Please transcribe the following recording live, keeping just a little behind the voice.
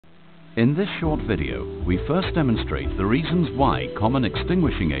In this short video, we first demonstrate the reasons why common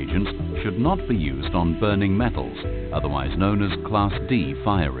extinguishing agents should not be used on burning metals, otherwise known as Class D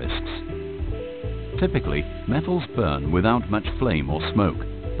fire risks. Typically, metals burn without much flame or smoke,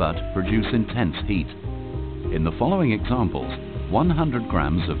 but produce intense heat. In the following examples, 100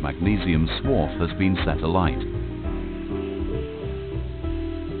 grams of magnesium swarf has been set alight.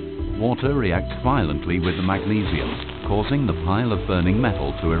 Water reacts violently with the magnesium, causing the pile of burning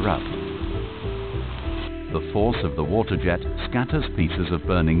metal to erupt. The force of the water jet scatters pieces of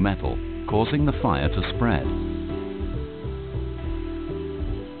burning metal, causing the fire to spread.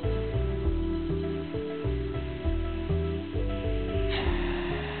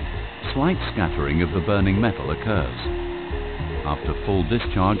 Slight scattering of the burning metal occurs. After full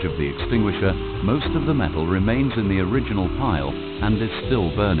discharge of the extinguisher, most of the metal remains in the original pile and is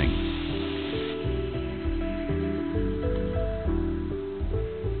still burning.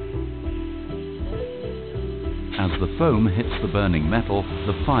 As the foam hits the burning metal,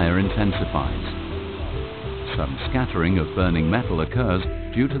 the fire intensifies. Some scattering of burning metal occurs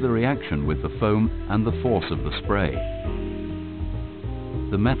due to the reaction with the foam and the force of the spray.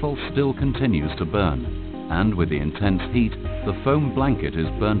 The metal still continues to burn, and with the intense heat, the foam blanket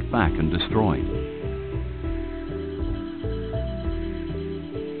is burnt back and destroyed.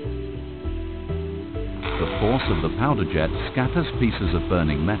 The force of the powder jet scatters pieces of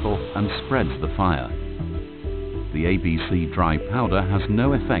burning metal and spreads the fire. The ABC dry powder has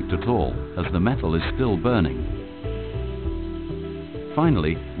no effect at all, as the metal is still burning.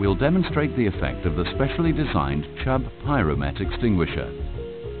 Finally, we'll demonstrate the effect of the specially designed Chubb Pyromet extinguisher.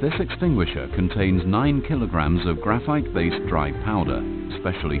 This extinguisher contains 9 kilograms of graphite-based dry powder,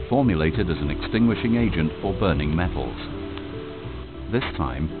 specially formulated as an extinguishing agent for burning metals. This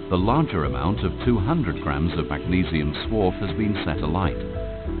time, the larger amount of 200 grams of magnesium swarf has been set alight.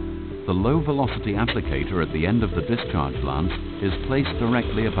 The low-velocity applicator at the end of the discharge lance is placed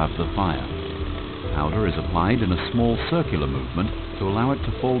directly above the fire. Powder is applied in a small circular movement to allow it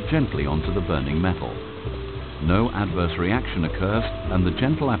to fall gently onto the burning metal. No adverse reaction occurs, and the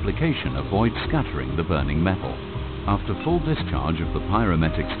gentle application avoids scattering the burning metal. After full discharge of the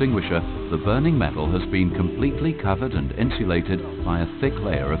Pyromet extinguisher, the burning metal has been completely covered and insulated by a thick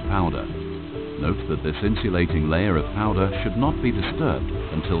layer of powder. Note that this insulating layer of powder should not be disturbed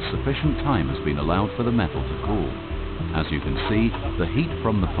until sufficient time has been allowed for the metal to cool. As you can see, the heat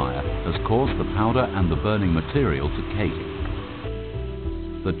from the fire has caused the powder and the burning material to cake.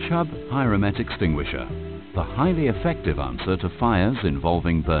 The Chubb Pyromet extinguisher, the highly effective answer to fires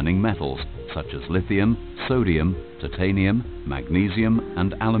involving burning metals such as lithium, sodium, titanium, magnesium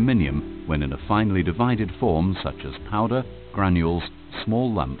and aluminium when in a finely divided form such as powder, granules,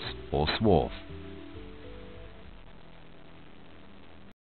 small lumps or swarf.